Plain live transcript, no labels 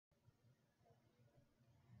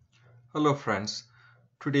Hello friends,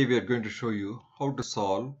 today we are going to show you how to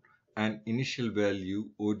solve an initial value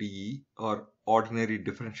ODE or ordinary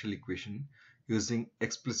differential equation using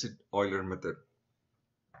explicit Euler method.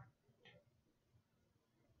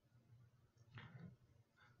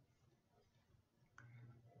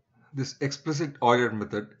 This explicit Euler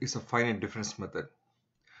method is a finite difference method.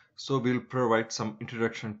 So we will provide some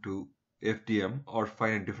introduction to FDM or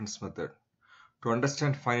finite difference method. To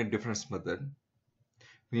understand finite difference method,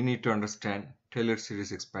 we need to understand Taylor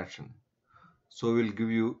series expansion. So we'll give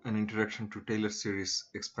you an introduction to Taylor series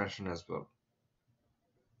expansion as well.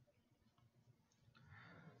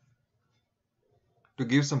 To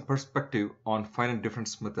give some perspective on finite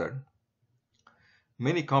difference method,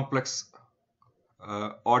 many complex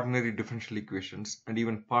ordinary differential equations and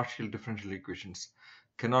even partial differential equations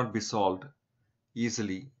cannot be solved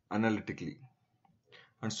easily analytically,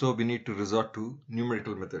 and so we need to resort to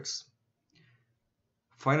numerical methods.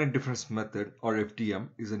 Finite difference method or FDM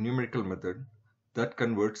is a numerical method that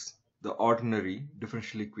converts the ordinary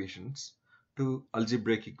differential equations to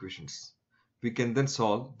algebraic equations. We can then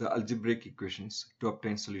solve the algebraic equations to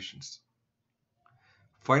obtain solutions.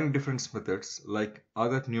 Finite difference methods, like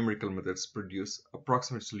other numerical methods, produce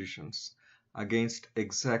approximate solutions against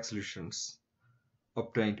exact solutions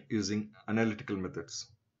obtained using analytical methods.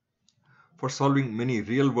 For solving many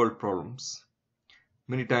real-world problems,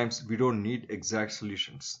 many times we don't need exact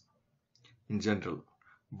solutions in general,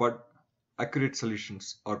 but accurate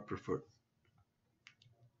solutions are preferred.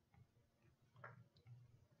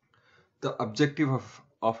 The objective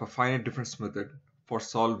of a finite difference method for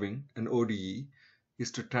solving an ODE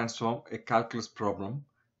is to transform a calculus problem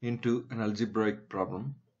into an algebraic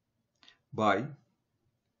problem by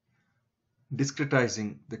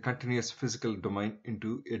discretizing the continuous physical domain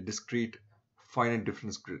into a discrete finite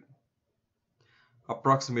difference grid,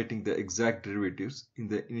 approximating the exact derivatives in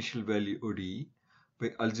the initial value ODE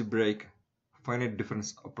by algebraic finite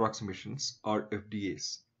difference approximations or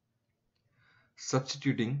FDAs,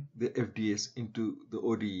 substituting the FDAs into the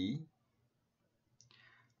ODE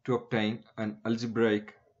to obtain an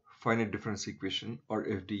algebraic finite difference equation or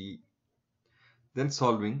FDE, then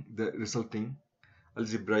solving the resulting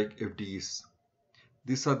algebraic FDEs.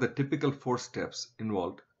 These are the typical 4 steps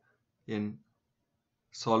involved in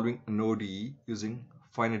solving an ODE using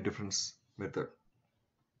finite difference method.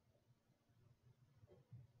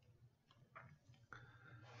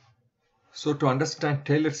 So to understand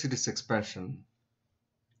Taylor series expansion,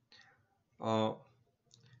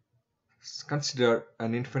 consider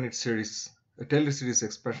an infinite series. A Taylor series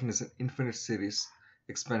expansion is an infinite series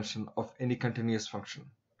expansion of any continuous function.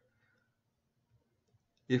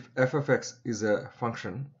 If f of x is a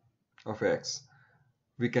function of x,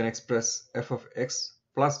 we can express f of x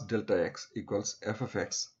plus delta x equals f of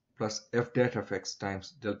x plus f dash of x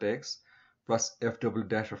times delta x plus f double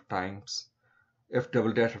dash of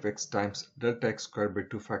x times delta x squared by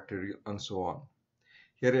 2 factorial and so on.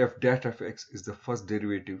 Here f dash of x is the first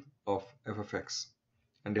derivative of f of x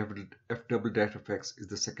and f double dash of x is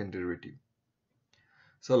the second derivative.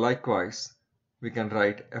 So likewise, we can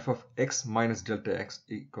write f of x minus delta x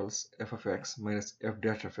equals f of x minus f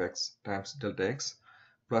dash of x times delta x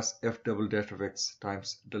plus f double dash of x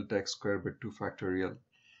times delta x squared by 2 factorial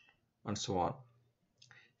and so on.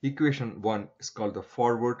 Equation 1 is called the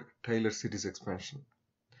forward Taylor series expansion,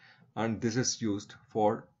 and this is used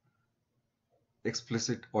for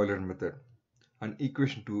explicit Euler method. And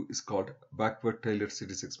equation 2 is called backward Taylor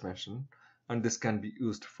series expansion, and this can be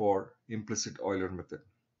used for implicit Euler method.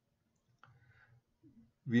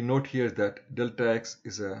 We note here that delta x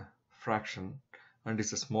is a fraction and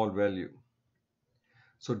is a small value.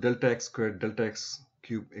 So delta x squared, delta x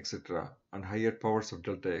cubed, etc. and higher powers of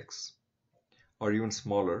delta x are even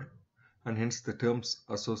smaller, and hence the terms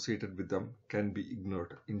associated with them can be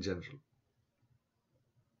ignored in general.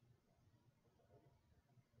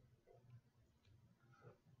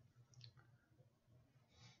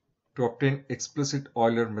 To obtain explicit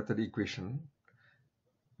Euler method equation,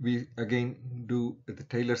 we again do the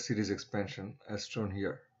Taylor series expansion as shown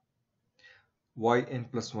here. Yn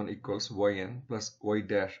plus 1 equals yn plus y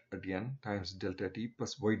dash at n times delta t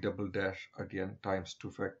plus y double dash at n times 2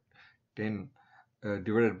 10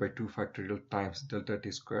 divided by 2 factorial times delta t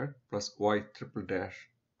squared plus y triple dash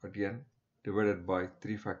at n divided by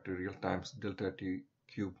 3 factorial times delta t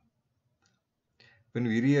cube. When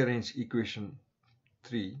we rearrange equation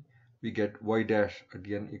 3, we get y dash at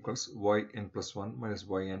n equals yn plus 1 minus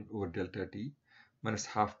yn over delta t minus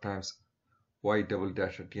half times y double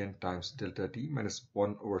dash at n times delta t minus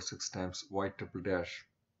 1 over 6 times y triple dash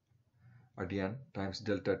at n times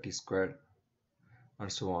delta t squared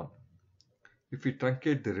and so on. If we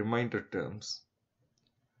truncate the remainder terms,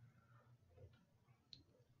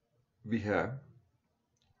 we have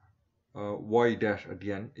y dash at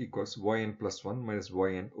the end equals yn plus 1 minus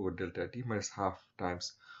yn over delta t minus half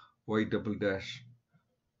times y double dash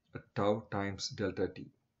at tau times delta t.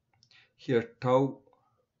 Here tau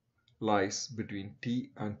lies between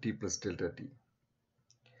t and t plus delta t.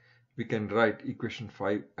 We can write equation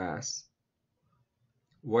 5 as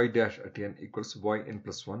y dash at n equals yn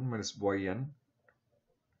plus 1 minus yn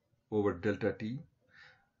over delta t,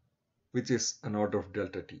 which is an order of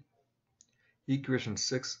delta t. Equation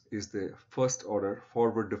 6 is the first order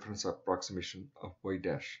forward difference approximation of y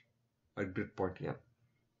dash at grid point n.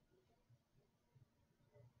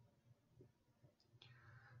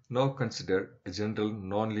 Now consider a general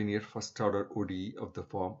nonlinear first order ODE of the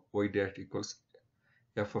form y dash equals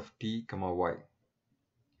f of t comma y,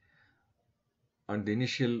 and the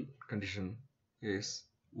initial condition is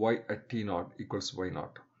y at t naught equals y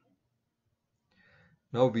naught.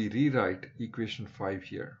 Now we rewrite equation 5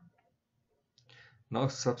 here. Now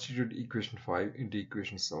substitute equation 5 into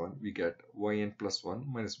equation 7. We get yn plus 1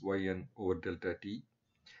 minus yn over delta t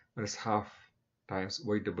minus half times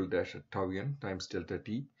y double dash at tau n times delta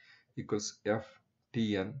t equals f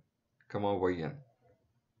tn comma yn.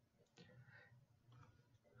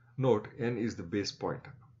 Note n is the base point.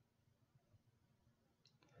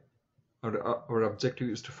 Our objective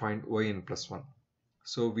is to find yn plus 1.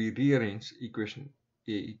 So we rearrange equation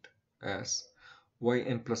 8 as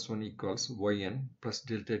yn plus 1 equals yn plus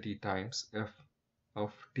delta t times f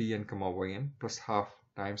of tn comma yn plus half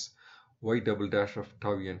times y double dash of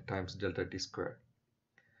tau n times delta t squared.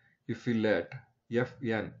 If we let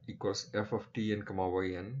fn equals f of tn comma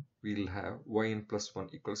yn, we will have yn plus 1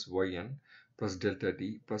 equals yn plus delta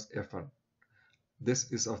t plus fn.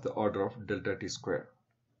 This is of the order of delta t squared.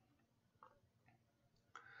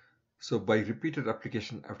 So by repeated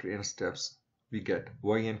application after n steps, we get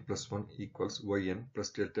yn plus 1 equals yn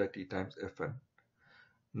plus delta t times fn.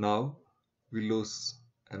 Now we lose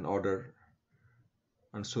an order,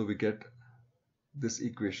 and so we get this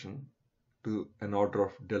equation to an order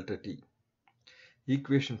of delta t.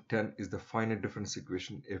 Equation 10 is the finite difference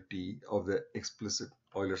equation FDE of the explicit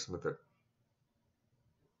Euler's method.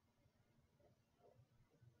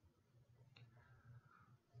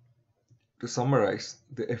 To summarize,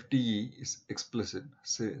 the FDE is explicit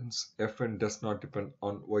since Fn does not depend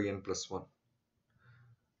on yn plus 1.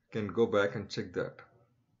 You can go back and check that.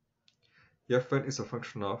 Fn is a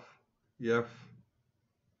function of f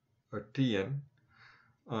tn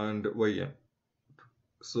and yn.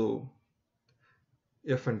 So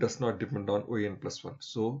Fn does not depend on yn plus 1.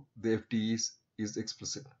 So the FDE is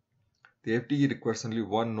explicit. The FDE requires only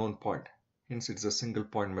one known point, hence it is a single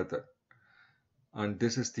point method. And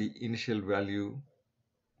this is the initial value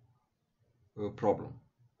problem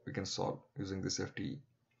we can solve using this FDE.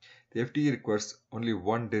 The FDE requires only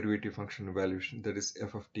one derivative function evaluation, that is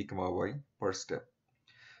f of t comma y per step.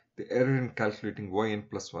 The error in calculating yn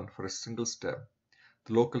plus 1 for a single step,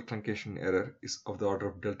 the local truncation error, is of the order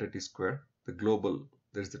of delta t squared. The global,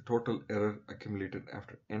 that is the total error accumulated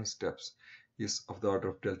after n steps, is of the order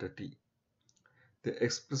of delta t. The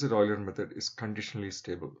explicit Euler method is conditionally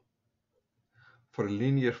stable. For a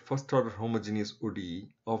linear first-order homogeneous ODE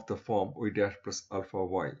of the form y dash plus alpha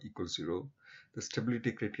y equals 0, the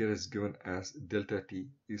stability criteria is given as delta t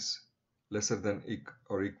is lesser than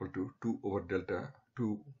or equal to 2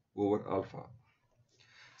 over alpha.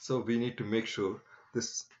 So we need to make sure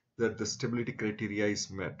that the stability criteria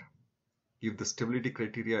is met. If the stability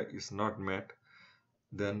criteria is not met,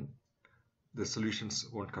 then the solutions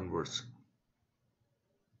won't converge.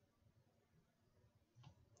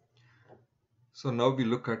 So now we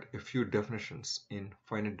look at a few definitions in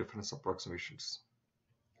finite difference approximations.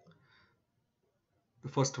 The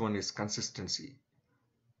first one is consistency.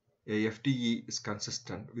 A FDE is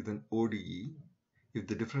consistent with an ODE if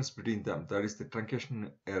the difference between them, that is the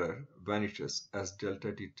truncation error, vanishes as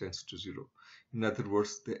delta t tends to 0. In other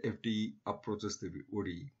words, the FDE approaches the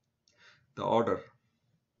ODE. The order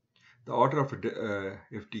of a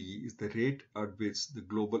FDE is the rate at which the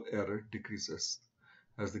global error decreases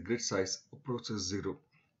as the grid size approaches 0.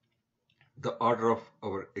 The order of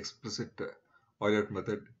our explicit Euler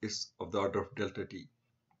method is of the order of delta t.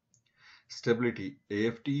 Stability.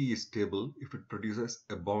 A FDE is stable if it produces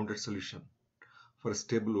a bounded solution for a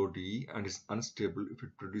stable ODE and is unstable if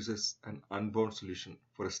it produces an unbound solution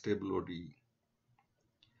for a stable ODE.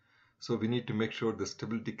 So we need to make sure the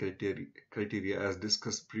stability criteria as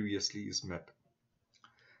discussed previously is met.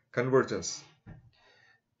 Convergence.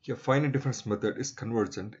 A finite difference method is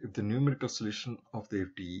convergent if the numerical solution of the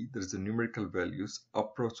FDE, that is the numerical values,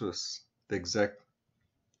 approaches the exact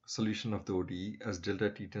solution of the ODE as delta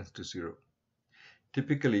t tends to 0.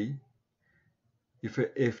 Typically, if a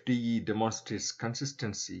FDE demonstrates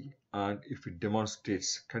consistency and if it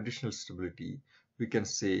demonstrates conditional stability, we can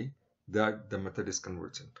say that the method is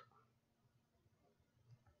convergent.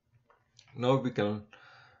 Now we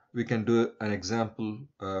can do an example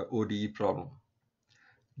ODE problem.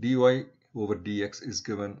 dy over dx is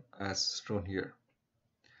given as shown here.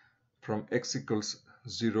 From x equals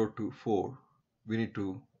 0 to 4, we need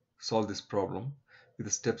to solve this problem with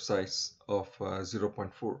a step size of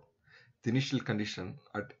 0.4. The initial condition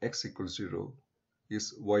at x equals 0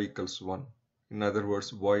 is y equals 1. In other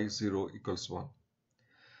words, y0 equals 1.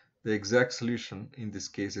 The exact solution in this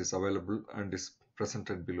case is available and is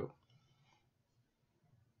presented below.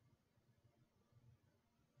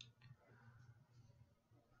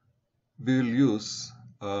 We will use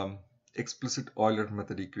explicit Euler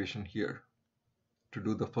method equation here to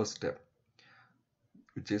do the first step,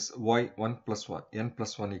 which is y1 plus 1, n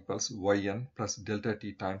plus 1 equals yn plus delta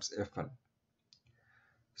t times fn.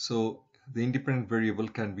 So the independent variable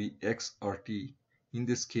can be x or t. In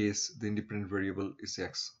this case, the independent variable is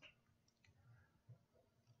x.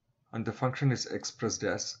 And the function is expressed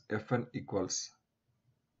as fn equals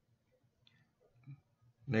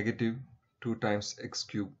negative 2 times x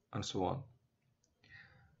cube and so on.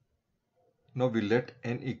 Now we let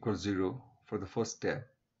n equal 0 for the first step.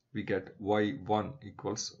 We get y1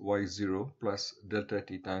 equals y0 plus delta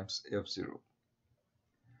t times f0.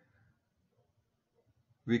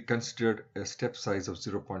 We considered a step size of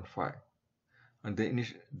 0.5 and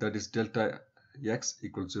that is delta x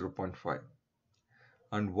equals 0.5,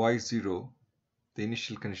 and y0, the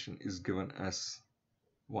initial condition, is given as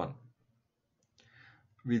 1.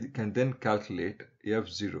 We can then calculate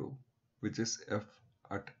f0, which is f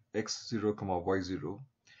at x0, y0.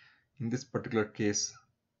 In this particular case,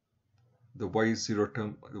 the y0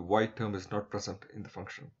 term, the y term is not present in the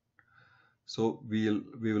function. So we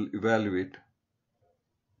will evaluate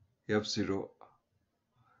f0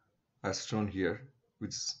 as shown here,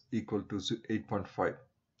 which is equal to 8.5.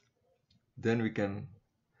 Then we can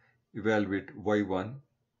evaluate y1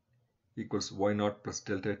 equals y0 plus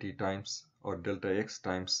delta t times or delta x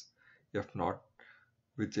times f0,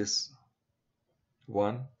 which is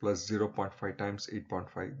 1 plus 0.5 times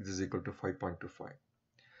 8.5, which is equal to 5.25.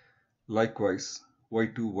 Likewise,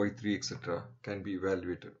 y2, y3, etc. can be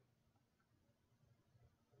evaluated.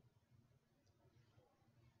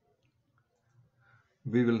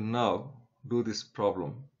 We will now do this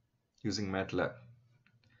problem using MATLAB.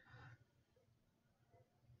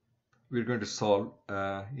 We're going to solve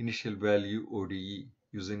initial value ODE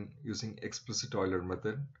using explicit Euler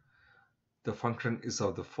method. The function is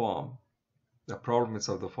of the form, the problem is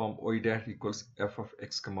of the form y dash equals f of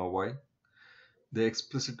x comma y. The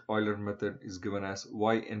explicit Euler method is given as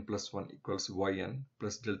yn plus 1 equals yn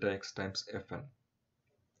plus delta x times fn.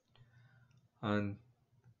 And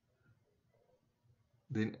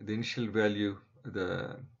the initial value,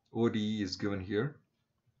 the ODE, is given here.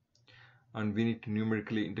 And we need to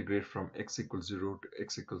numerically integrate from x equals 0 to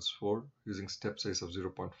x equals 4 using step size of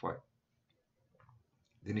 0.5.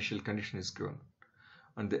 The initial condition is given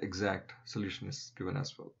and the exact solution is given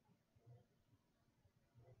as well.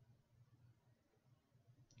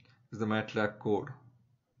 This is the MATLAB code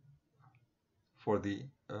for the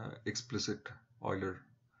explicit Euler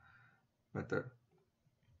method,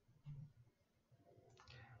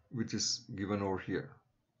 which is given over here.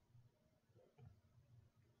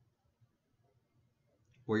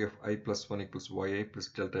 Y of I plus 1 equals yi plus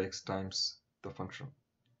delta x times the function.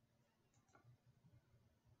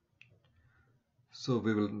 So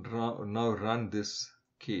we will now run this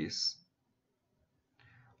case.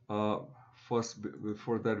 First,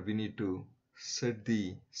 before that, we need to set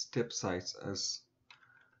the step size as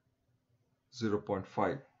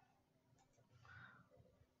 0.5.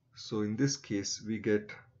 So in this case, we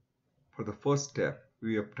get, for the first step,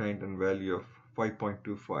 we obtained a value of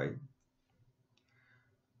 5.25.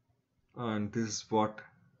 And this is what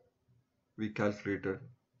we calculated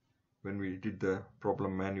when we did the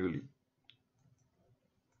problem manually.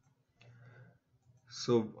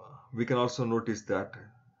 So we can also notice that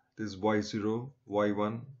this y0,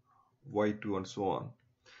 y1, y2 and so on,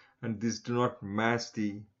 and these do not match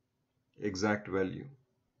the exact value.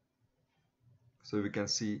 So we can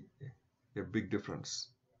see a big difference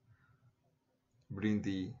between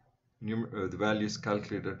the values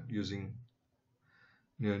calculated using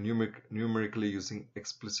numerically using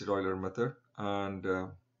explicit Euler method and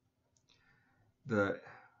the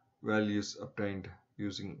values obtained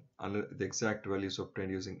using the exact values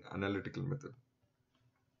obtained using analytical method.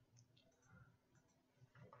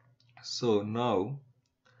 So now,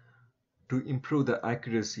 to improve the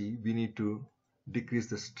accuracy, we need to decrease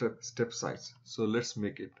the step size. So let's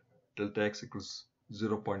make it delta x equals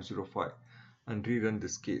 0.05 and rerun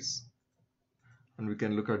this case. And we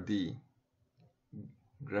can look at the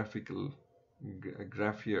graphical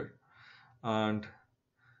graph here, and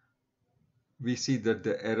we see that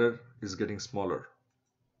the error is getting smaller.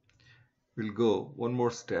 We'll go one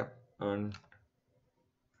more step and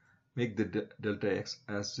make the delta x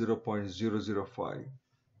as 0.005.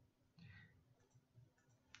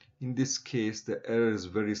 In this case, the error is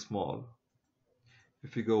very small.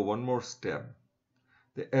 If we go one more step,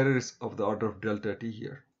 the error is of the order of delta t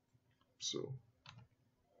here. So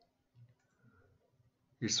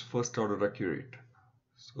it's first order accurate.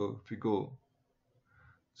 So if we go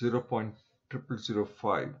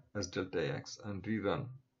 0.0005 as delta x and rerun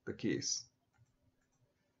the case,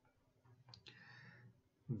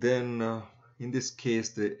 then in this case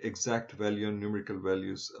the exact value and numerical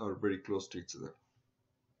values are very close to each other.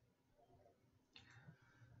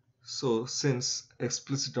 So since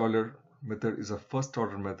explicit Euler method is a first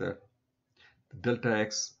order method, the delta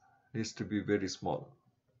x needs to be very small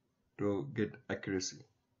to get accuracy.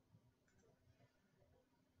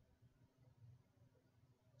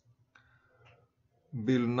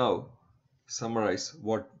 We'll now summarize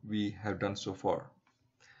what we have done so far.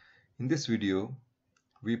 In this video,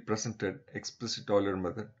 we presented explicit Euler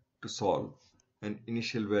method to solve an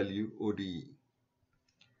initial value ODE.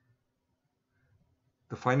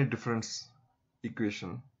 The finite difference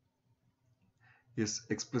equation is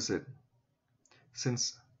explicit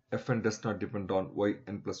since fn does not depend on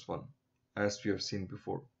yn plus 1, as we have seen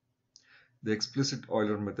before. The explicit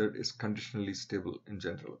Euler method is conditionally stable in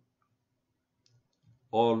general.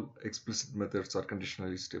 All explicit methods are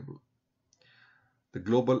conditionally stable. The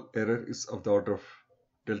global error is of the order of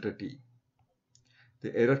delta t.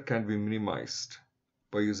 The error can be minimized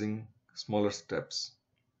by using smaller steps,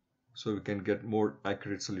 so we can get more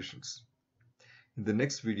accurate solutions. In the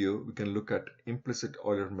next video, we can look at implicit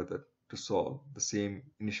Euler method to solve the same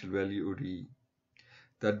initial value ODE.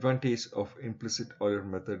 The advantage of implicit Euler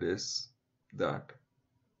method is that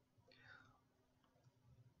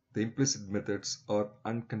the implicit methods are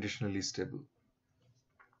unconditionally stable.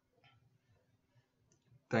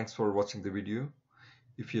 Thanks for watching the video.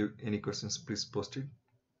 If you have any questions, please post it.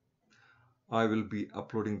 I will be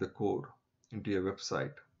uploading the code into a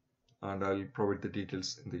website, and I'll provide the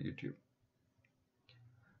details in the YouTube.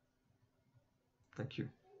 Thank you.